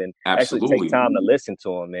love and Absolutely. actually take time to listen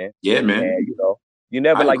to them, man. Yeah, man. And, you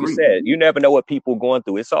never, like you said, you never know what people are going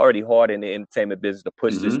through. It's already hard in the entertainment business to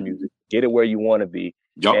push this music, get it where you want to be.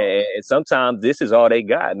 Yep. And sometimes this is all they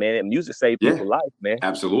got, man. And music saves people's life, man.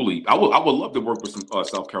 Absolutely. I would love to work with some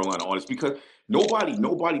South Carolina artists because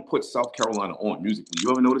nobody puts South Carolina on musically.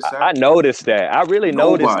 You ever notice that? I noticed that. I really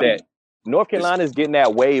noticed that. North Carolina is getting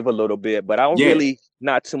that wave a little bit, but I don't really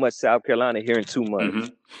not too much South Carolina hearing too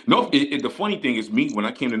much. No, the funny thing is me, when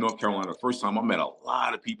I came to North Carolina the first time, I met a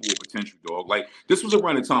lot of people with potential, dog. Like this was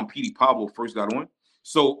around the time Petey Pablo first got on.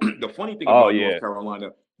 So the funny thing about North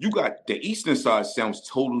Carolina, you got the eastern side sounds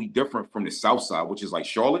totally different from the south side, which is like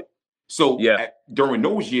Charlotte. So during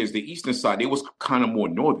those years, the eastern side, they was kind of more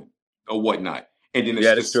northern or whatnot. And then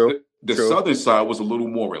the southern side was a little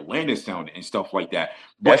more Atlanta sounding and stuff like that.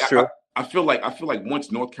 But that's true. I feel like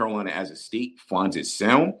once North Carolina as a state finds its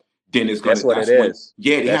sound, then it's gonna. That's what it is.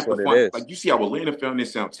 Yeah, they have to find. Like you see how Atlanta found their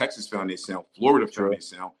sound, Texas found their sound, Florida found their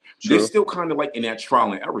sound. They're still kind of like in that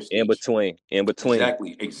trial and error stage. In between.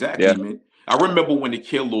 Exactly, man. I remember when the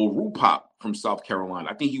kid Lil Ru popped from South Carolina.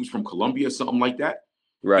 I think he was from Columbia or something like that.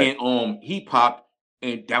 Right. And he popped,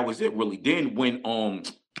 and that was it really. Then when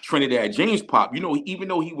Trinidad James popped, even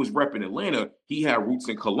though he was repping Atlanta, he had roots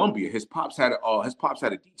in Columbia. His pops had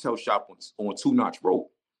a detail shop on Two Notch Road.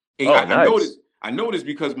 And I noticed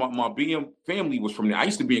because my BM family was from there. I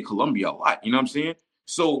used to be in Columbia a lot, you know what I'm saying?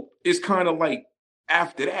 So it's kind of like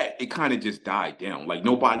after that, it kind of just died down. Like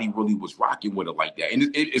nobody really was rocking with it like that. And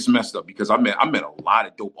it's messed up because I met a lot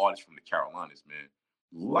of dope artists from the Carolinas, man.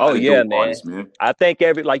 Artists, man. I think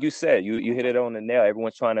like you said, you hit it on the nail.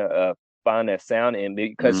 Everyone's trying to find that sound, and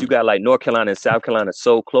because you got like North Carolina and South Carolina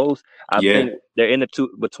so close, I think they're in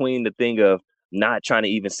between the thing of not trying to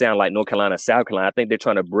even sound like North Carolina, South Carolina. I think they're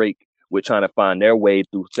trying to break. We're trying to find their way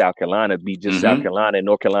through South Carolina, be just South Carolina, and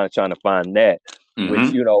North Carolina trying to find that.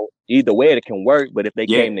 Which either way it can work. But if they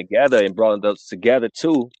came together and brought those together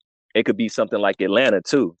too, it could be something like Atlanta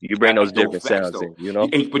too. You bring those different sounds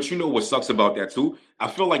in, But you know what sucks about that too? I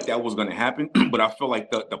feel like that was going to happen, but I feel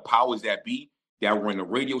like the powers that be that run the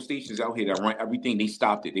radio stations out here that run everything, they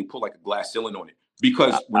stopped it. They put like a glass ceiling on it.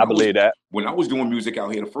 Because when I was doing music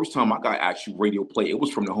out here, the first time I got actual radio play, it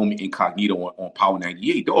was from the homie Incognito on Power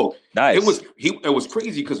 98. Dog, nice. It was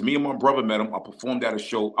crazy because me and my brother met him. I performed at a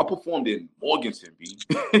show. I performed in Morganton, B.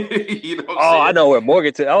 You know what I'm saying? I know where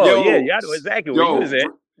Morganton. Oh, I know exactly where you was at.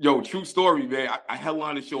 Yo, true story, man. I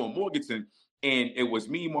headlined a show in Morganton, and it was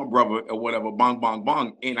me, my brother, or whatever, bong, bong,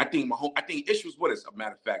 bong. And I think Ish was with us, a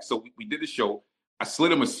matter of fact. So we did a show. I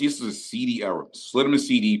slid him this was a CD era. Slid him a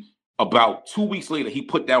CD. About 2 weeks later, he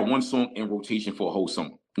put that one song in rotation for a whole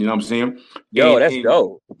summer. You know what I'm saying? That's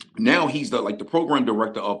dope. Now he's the program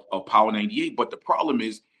director of Power 98. But the problem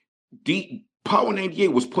is, Power 98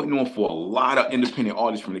 was putting on for a lot of independent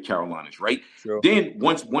artists from the Carolinas, right? Sure. Then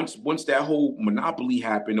once that whole monopoly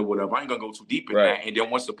happened or whatever, I ain't gonna go too deep in that. And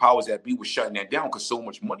then once the powers that be was shutting that down because so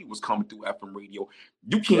much money was coming through FM radio,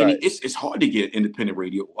 you can't. It's hard to get independent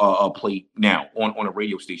radio played now on a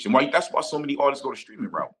radio station. Right? That's why so many artists go to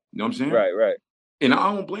streaming route. You know what I'm saying? Right. And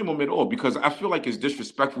I don't blame them at all because I feel like it's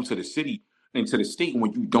disrespectful to the city and to the state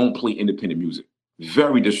when you don't play independent music.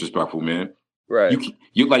 Very disrespectful, man. Right.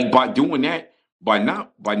 You like by doing that. By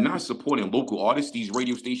not supporting local artists, these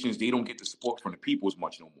radio stations, they don't get the support from the people as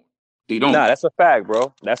much no more. They don't. Nah, that's a fact,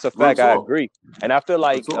 bro. That's a fact. I agree. And I feel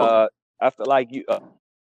like you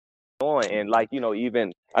on and like, you know,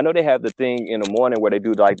 even I know they have the thing in the morning where they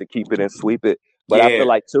do like to keep it and sweep it, but I feel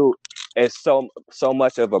like too it's so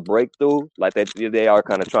much of a breakthrough, like that they are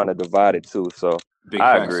kind of trying to divide it too. So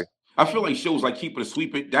I agree. I feel like shows like Keep It or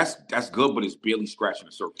Sweep It, that's good, but it's barely scratching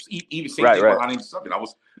the surface. Even same thing with Hot 97. I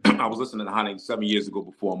was listening to Hot 97 years ago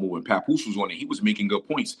before I moved, and Papoose was on it. He was making good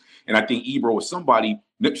points. And I think Ebro or somebody,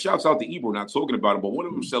 shouts out to Ebro, not talking about it, but one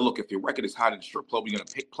of them said, look, if your record is hot in the strip club, we're going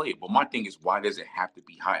to play it. But my thing is, why does it have to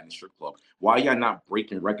be hot in the strip club? Why y'all not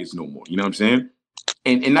breaking records no more? You know what I'm saying?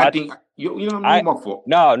 And I think, you know what I mean? My fault.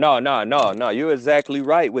 No. You're exactly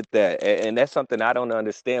right with that. And that's something I don't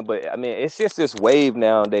understand. But I mean, it's just this wave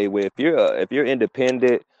nowadays where if you're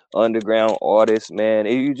independent underground artist, man,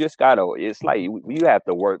 you just gotta. It's like you have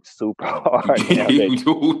to work super hard.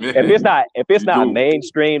 Do, if it's not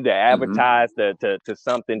mainstream to advertise to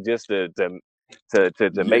something just to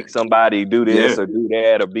make somebody do this or do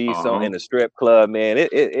that or be something in a strip club, man,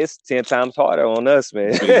 it's 10 times harder on us, man.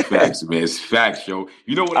 It's facts, man. It's facts, yo.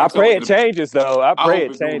 You know what? I pray it changes, though. I pray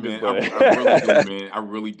it changes, man. I really do, man. I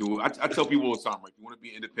really do. I tell people all the time, like, you want to be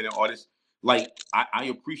an independent artist? Like, I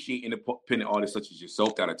appreciate independent artists such as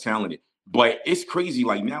yourself that are talented. But it's crazy.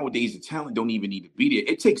 Like, nowadays, the talent don't even need to be there.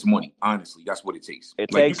 It takes money, honestly. That's what it takes. It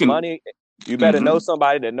takes money. You better know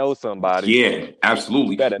somebody that knows somebody. Yeah,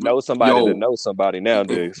 absolutely. You better know somebody that knows somebody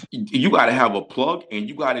nowadays. You got to have a plug, and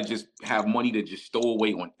you got to just have money to just stow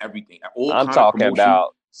away on everything. I'm talking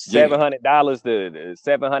about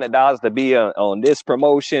 $700 to be on this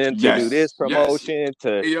promotion, to do this promotion.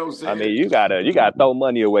 To you know what I'm saying? I mean, you gotta throw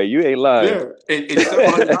money away. You ain't lying. Yeah, and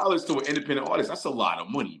 $700 to an independent artist, that's a lot of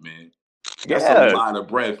money, man. That's a lot of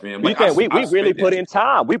bread, fam. Like, we really put in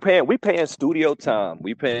time. We paying studio time.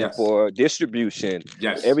 We paying for distribution.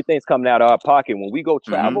 Yes. Everything's coming out of our pocket. When we go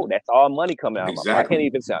travel, that's all money coming out of our pocket. I can't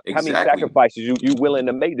even say how many sacrifices you willing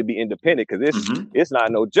to make to be independent, because it's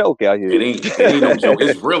not no joke out here. It ain't no joke.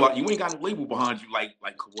 It's real. You ain't got a label behind you like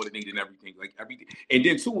coordinating everything. Like everything. And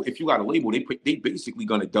then too, if you got a label, they basically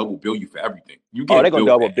gonna double bill you for everything. They're gonna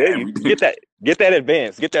double bill you. Get that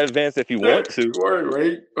advance. Get that advance if you want to.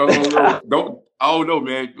 Right. I don't know,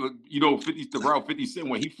 man. You know, 50 Cent,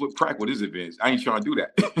 when he flipped crack with his advance, I ain't trying to do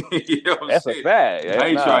that. You know what I'm saying? A fact. I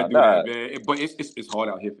ain't trying to do that, man. But it's hard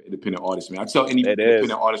out here for independent artists, man. I tell any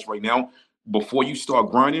independent artist right now, before you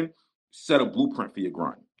start grinding, set a blueprint for your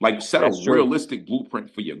grind. Like, set a realistic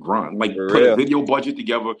blueprint for your grind. Like, put a video budget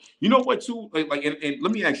together. You know what, too? Like, and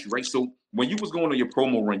let me ask you, right? So when you was going on your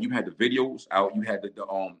promo run, you had the videos out, you had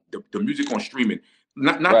the music on streaming.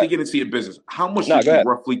 Not to get into your business, how much do you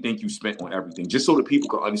roughly think you spent on everything, just so that people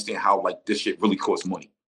can understand how like this shit really costs money?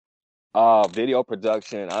 Video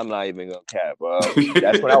production, I'm not even gonna cap.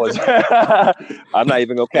 That's what I was. I'm not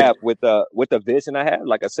even gonna cap with the vision I have.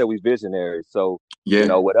 Like I said, we visionaries. So you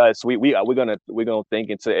know, with us, we're gonna think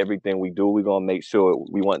into everything we do. We're gonna make sure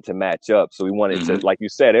we want to match up. So we wanted to, like you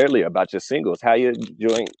said earlier about your singles, how you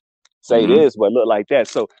doing? Say this, but look like that.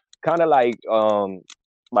 So kind of like I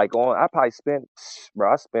probably spent,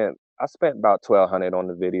 I spent about $1,200 on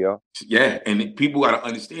the video. Yeah, and people gotta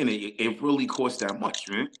understand it really costs that much,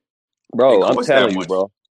 man. Bro, I'm telling you, bro,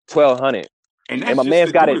 $1,200. And that's my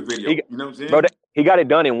man's got it. Video, you know what I'm saying? Bro, he got it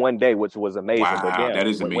done in one day, which was amazing. Wow, but damn, that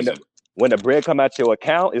is amazing. When the bread come out your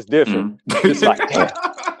account, it's different. It's like, damn.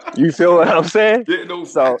 You feel what I'm saying? Yeah, no,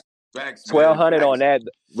 so facts, $1,200 on that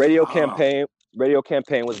radio campaign. Radio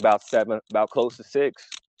campaign was about close to $6.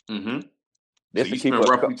 So you spent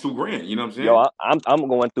roughly $2,000. You know what I'm saying? Yo, I'm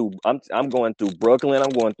going through Brooklyn.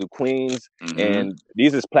 I'm going through Queens, and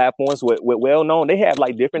these is platforms with well known. They have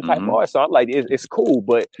like different type of artists. So I'm like, it's cool,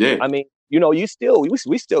 but I mean, you know, we still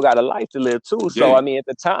got a life to live too. So I mean, at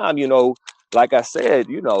the time, you know, like I said,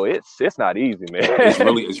 you know, it's not easy, man. It's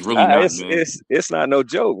really not, man. It's not no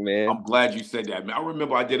joke, man. I'm glad you said that, man. I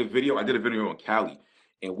remember I did a video in Cali,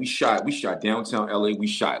 and we shot downtown LA, we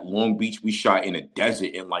shot Long Beach, we shot in a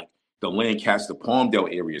desert in like the Lancaster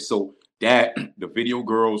Palmdale area. So that the video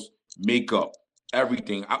girls, makeup,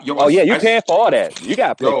 Everything. You paying for all that. You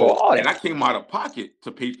got to pay for all that. And I came out of pocket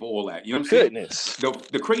to pay for all that. You know what I'm Goodness. saying?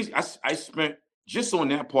 The crazy, I spent, just on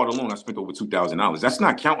that part alone, I spent over $2,000. That's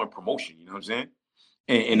not counting promotion, you know what I'm saying?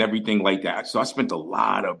 And everything like that. So I spent a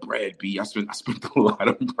lot of bread, B. I spent a lot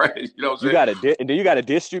of bread. You know what I'm saying? And then you gotta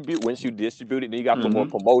distribute. Once you distribute it, then you got to put more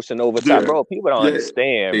promotion over time. Bro, people don't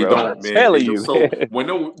understand, they bro. Don't, man. Telling you. So when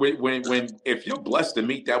if you're blessed to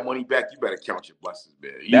make that money back, you better count your blessings,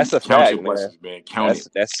 man. That's a fact, man. Blessings, man. Count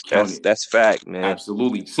it. That's fact, man.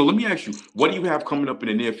 Absolutely. So let me ask you, what do you have coming up in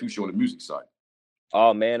the near future on the music side?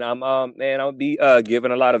 Oh man, I'll be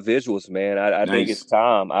giving a lot of visuals, man. I think it's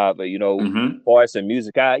time. Far as the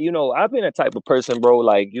music, I've been a type of person, bro.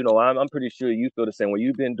 Like, I'm pretty sure you feel the same way.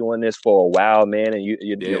 You've been doing this for a while, man, and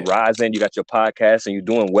you're rising. You got your podcast, and you're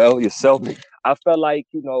doing well yourself. I felt like,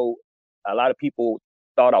 a lot of people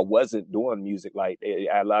thought I wasn't doing music. Like,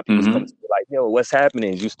 a lot of people come to me like, what's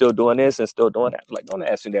happening? You still doing this and still doing that? Like, don't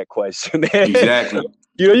ask me that question, man. Exactly.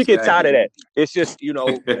 You get tired of that. It's just,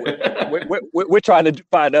 we're trying to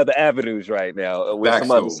find other avenues right now with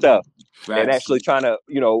some other stuff. And actually trying to,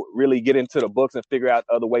 really get into the books and figure out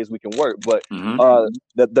other ways we can work. But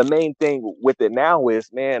the main thing with it now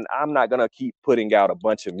is, man, I'm not going to keep putting out a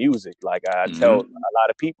bunch of music. Like I tell a lot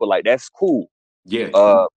of people, like, that's cool. Yeah.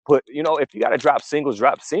 If you got to drop singles,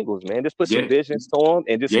 man. Just put some visions to them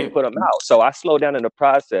and just put them out. So I slowed down in the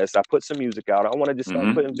process. I put some music out. I want to just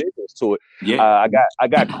start putting visions to it. Yeah. I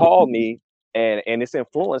got Call Me, and it's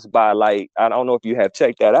influenced by, like, I don't know if you have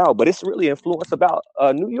checked that out, but it's really influenced about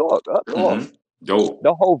New York, up north. Dope.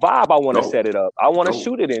 The whole vibe, I want to set it up. I want to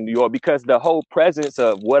shoot it in New York because the whole presence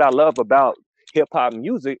of what I love about hip hop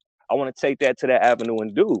music, I want to take that to that avenue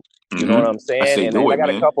and do. You know what I'm saying? I got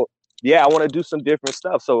a couple. Yeah, I want to do some different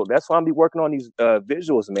stuff. So that's why I'm be working on these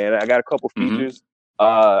visuals, man. I got a couple features.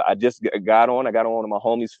 I just got on one of my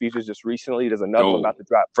homies' features just recently. There's another one about to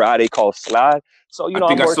drop Friday called Slide. So I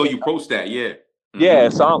think I saw you post that. Yeah. Yeah.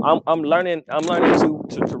 So I'm learning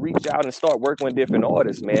to reach out and start working with different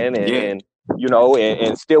artists, man. And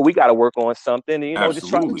still we got to work on something. Just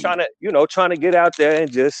trying to get out there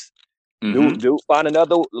and just find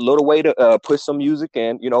another little way to push some music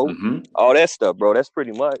and all that stuff, bro. That's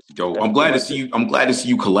pretty much. Yo, I'm glad to see you. I'm glad to see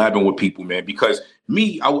you collabing with people, man. Because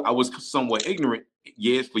I was somewhat ignorant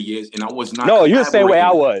years for years, and I was not. No, you're the same way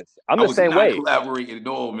I was. I'm the same way. Collaborating at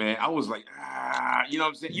all, man. I was like, you know what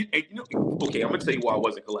I'm saying? Okay, I'm gonna tell you why I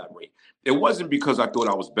wasn't collaborating. It wasn't because I thought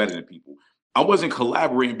I was better than people. I wasn't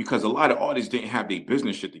collaborating because a lot of artists didn't have their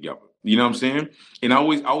business shit together. You know what I'm saying? And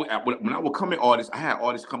when I would come at artists, I had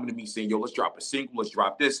artists coming to me saying, yo, let's drop a single, let's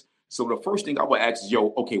drop this. So the first thing I would ask is,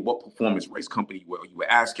 yo, okay, what performance rights company were you? Were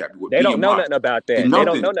ASCAP? They don't know nothing about that. They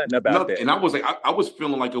don't know nothing about that. And I was like, I was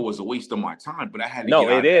feeling like it was a waste of my time, but I had to No,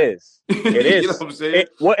 it is. It is. You know what I'm saying?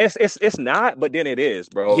 It's not, but then it is,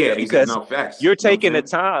 bro. Yeah, because facts. You're taking the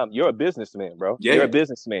time. You're a businessman, bro. Yeah. You're a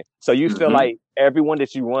businessman. So you feel like everyone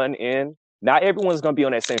that you run in, not everyone's going to be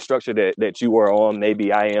on that same structure that you are on.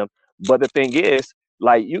 Maybe I am. But the thing is,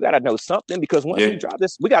 like, you got to know something because once we drop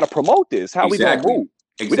this, we got to promote this. How we going to move?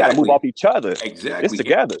 Exactly. We got to move off each other. Exactly. It's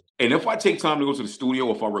together. And if I take time to go to the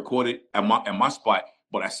studio, if I record it at my spot,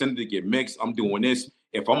 but I send it to get mixed, I'm doing this.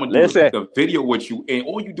 If I'm gonna do the video with you, and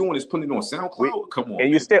all you doing is putting it on SoundCloud, come on.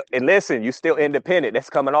 And you still independent. That's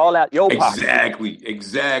coming all out your pocket.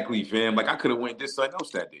 Exactly, fam. Like I could have went did something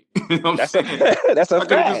else that day. You know what I'm saying? That's a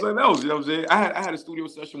fact. I could have did something else. You know what I'm saying? I had a studio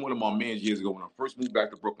session with one of my mans years ago when I first moved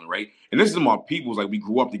back to Brooklyn, right? And this is my people's, like we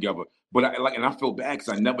grew up together. But I feel bad because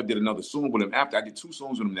I never did another song with him after I did 2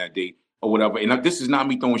 songs with him that day or whatever. And this is not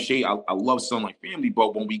me throwing shade. I love Son Like Family,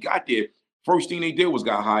 but when we got there, first thing they did was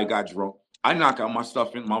got high, got drunk. I knock out my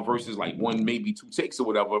stuff in my verses like 1, maybe 2 takes or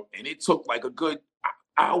whatever, and it took like a good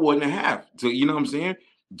hour and a half to, you know what I'm saying,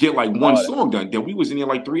 get like one song done. Then we was in there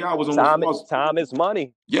like 3 hours. Time is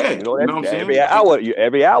money. Yeah, you know what I'm saying.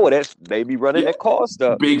 Every hour they be running that cost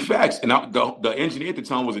up. Big facts. And the engineer at the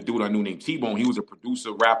time was a dude I knew named T-Bone. He was a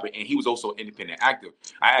producer, rapper, and he was also an independent actor.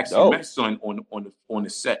 I actually met Son on the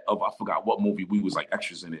set of, I forgot what movie, we was like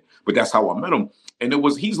extras in it, but that's how I met him. And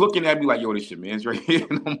he's looking at me like, yo, this shit man's right here,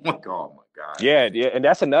 and I'm like, oh my God. Yeah, and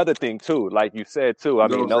that's another thing too. Like you said too. I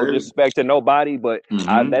mean, no disrespect to nobody, but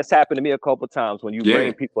that's happened to me a couple times when you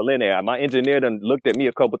bring people in there. My engineer done looked at me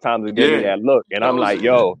a couple times and gave me that look, and I'm like,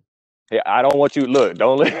 yo, I don't want you to look.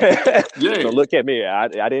 Don't look. Don't look at me. I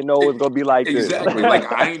didn't know it was gonna be like this. Exactly.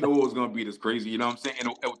 Like I didn't know it was gonna be this crazy. You know what I'm saying?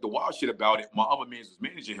 And the wild shit about it, my other man was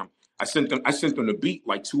managing him. I sent them the beat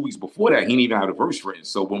like 2 weeks before that. He didn't even have a verse written.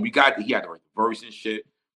 So when we got there, he had to write the verse and shit.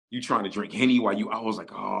 You trying to drink Henny while I was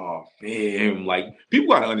like, oh man, like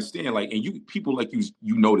people gotta understand, like, and you people like you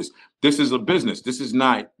notice this is a business. This is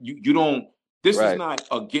not you don't This is not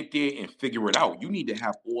a get there and figure it out. You need to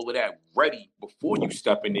have all of that ready before you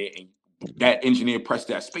step in there and that engineer press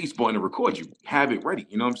that space button to record you. Have it ready.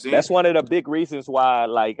 You know what I'm saying? That's one of the big reasons why,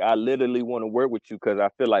 like, I literally want to work with you, because I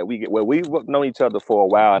feel like we've known each other for a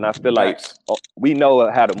while, and I feel like we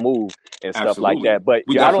know how to move and stuff like that. But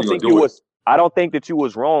I don't think I don't think that you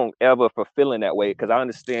was wrong ever for feeling that way, because I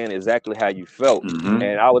understand exactly how you felt, and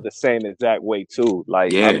I was the same exact way too.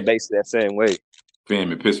 Like, I'm basically that same way.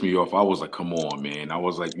 Fam, it pissed me off. I was like, "Come on, man!" I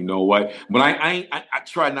was like, "You know what?" But I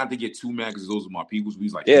try not to get too mad because those are my peoples. We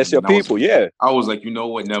was like, "Yeah, it's your people." I was like, "You know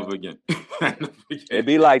what? Never again." It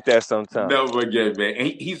be like that sometimes. Never again, man. And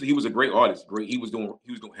he was a great artist. Great. He was doing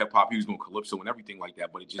hip hop. He was doing calypso and everything like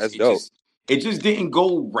that. But it just didn't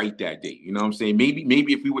go right that day. You know what I'm saying? Maybe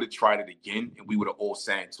if we would have tried it again and we would have all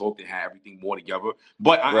sat and talked and had everything more together.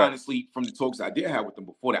 But I honestly, from the talks I did have with them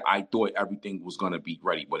before that, I thought everything was gonna be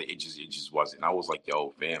ready, but it just wasn't. I was like,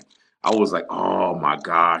 yo, fam. I was like, oh my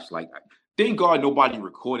gosh, like. Thank God nobody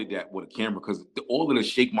recorded that with a camera, because all of the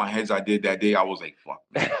shake my heads I did that day, I was like, fuck,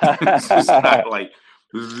 man.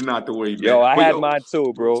 This is not the way, man. Yo, I had mine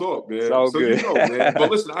too, bro. Talk, man. So good. You know, man. But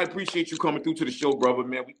listen, I appreciate you coming through to the show, brother,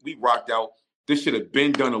 man. We rocked out. This should have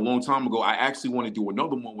been done a long time ago. I actually want to do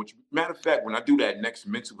another one, which, matter of fact, when I do that next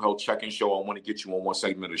mental health check-in show, I want to get you on one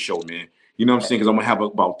segment of the show, man. You know what I'm saying? Because I'm going to have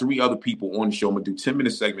about 3 other people on the show. I'm going to do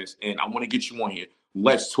 10-minute segments, and I want to get you on here.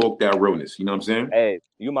 Let's talk that realness. You know what I'm saying? Hey,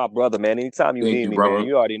 you my brother, man. Anytime you need me, brother, man,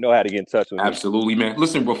 you already know how to get in touch with me. Absolutely, man.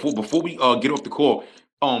 Listen, before we get off the call,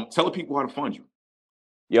 tell the people how to find you.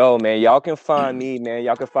 Yo, man, y'all can find me, man.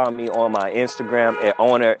 Y'all can find me on my Instagram at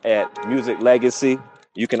owner at Music Legacy.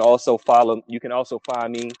 You can also find me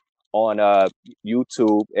on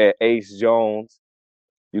YouTube at Ace Jonez.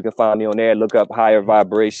 You can find me on there. Look up Higher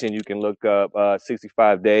Vibration. You can look up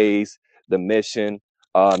 65 Days, The Mission.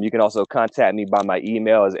 You can also contact me by my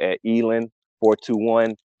emails at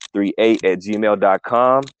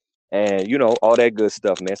elin42138@gmail.com. And, you know, all that good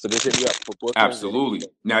stuff, man. So just hit me up for bookings. Absolutely.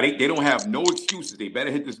 Now, they don't have no excuses. They better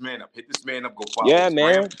hit this man up. Hit this man up. Go follow him.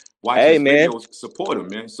 Man. Watch his videos. Support him,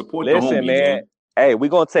 man. Support the homie, man. Hey, we're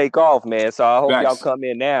going to take off, man. So I hope y'all come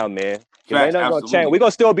in now, man. Ain't nothing gonna change. We're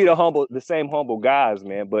gonna still be the same humble guys,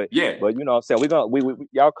 man. But you know what I'm saying,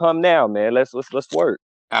 y'all come now, man. Let's work.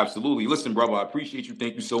 Absolutely. Listen, brother, I appreciate you.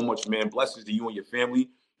 Thank you so much, man. Blessings to you and your family.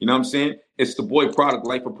 You know what I'm saying? It's the boy Product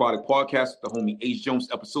Life of Product Podcast, the homie Ace Jonez,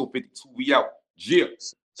 episode 52. We out. Yeah.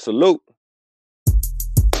 Salute.